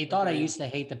 I thought I used to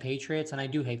hate the Patriots, and I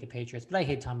do hate the Patriots, but I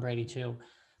hate Tom Brady too.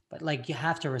 But like, you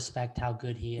have to respect how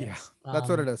good he is. Yeah, that's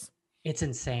what it is. It's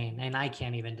insane, and I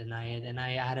can't even deny it. And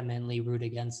I adamantly root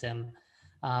against him.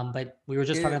 But we were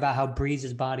just talking about how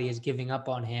Breeze's body is giving up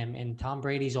on him, and Tom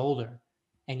Brady's older,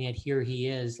 and yet here he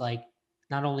is, like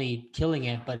not only killing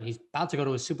it, but he's about to go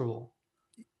to a Super Bowl.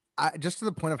 Just to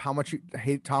the point of how much you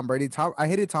hate Tom Brady. I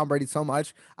hated Tom Brady so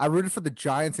much. I rooted for the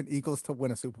Giants and Eagles to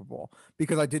win a Super Bowl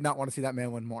because I did not want to see that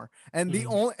man win more. And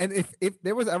if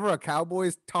there was ever a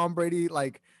Cowboys Tom Brady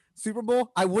like Super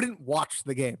Bowl, I wouldn't watch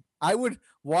the game. I would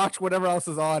watch whatever else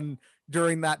is on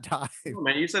during that time. Oh,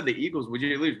 man, you said the Eagles. Would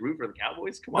you at least root for the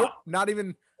Cowboys? Come Nope, on. not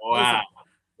even. Wow. Listen,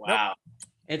 Wow.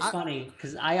 It's funny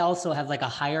because I also have like a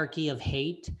hierarchy of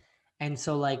hate. And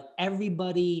so like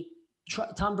everybody,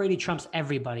 Tom Brady trumps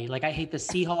everybody. Like I hate the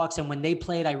Seahawks. And when they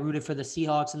played, I rooted for the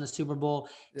Seahawks in the Super Bowl.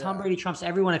 Yeah. Tom Brady trumps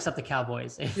everyone except the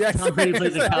Cowboys. Yeah, Tom Brady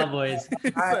plays the Cowboys.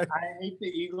 I hate the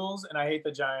Eagles and I hate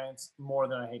the Giants more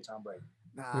than I hate Tom Brady.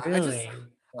 Nah, Really?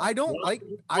 I don't like.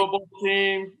 Football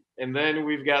team, and then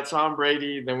we've got Tom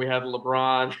Brady. Then we have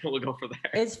LeBron. We'll go for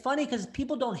there. It's funny because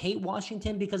people don't hate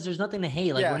Washington because there's nothing to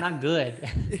hate. Like Yeah. we're not good.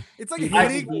 It's like You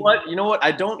hating. know what? You know what?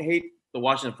 I don't hate the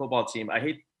Washington football team. I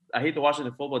hate the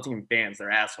Washington football team fans. They're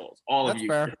assholes. All of That's you.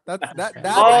 fair. That's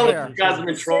All fair. of you guys have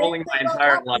been trolling my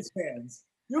entire life. Fans.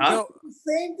 You Huh? can say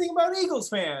the same thing about Eagles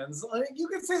fans. Like you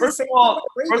can say the First same of all,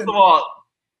 thing about first of all,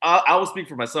 I will speak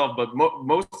for myself, but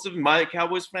most of my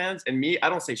Cowboys fans and me, I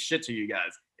don't say shit to you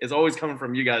guys. It's always coming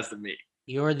from you guys to me.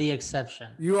 You're the exception.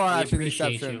 You are We actually the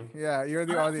appreciate exception. you. Yeah, you're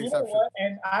the You know exception. what?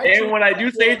 And And when I do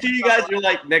say it to you guys, you're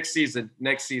like, next season,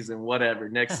 whatever,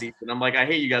 next season. I'm like, I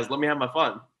hate you guys. Let me have my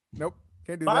fun. Nope,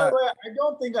 can't do By that. the way, I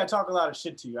don't think I talk a lot of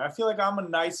shit to you. I feel like I'm a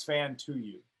nice fan to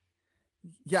you.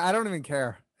 Yeah, I don't even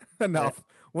care enough.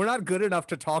 We're not good enough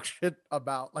to talk shit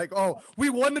about. Like, oh, we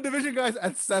won the division, guys,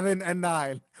 at 7 and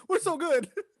 9. We're so good.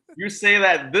 You say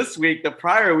that this week, the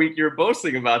prior week, you're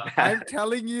boasting about that. I'm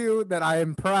telling you that I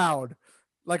am proud.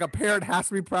 Like a parent has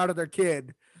to be proud of their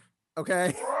kid.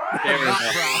 Okay? Fair I'm not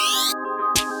enough. proud.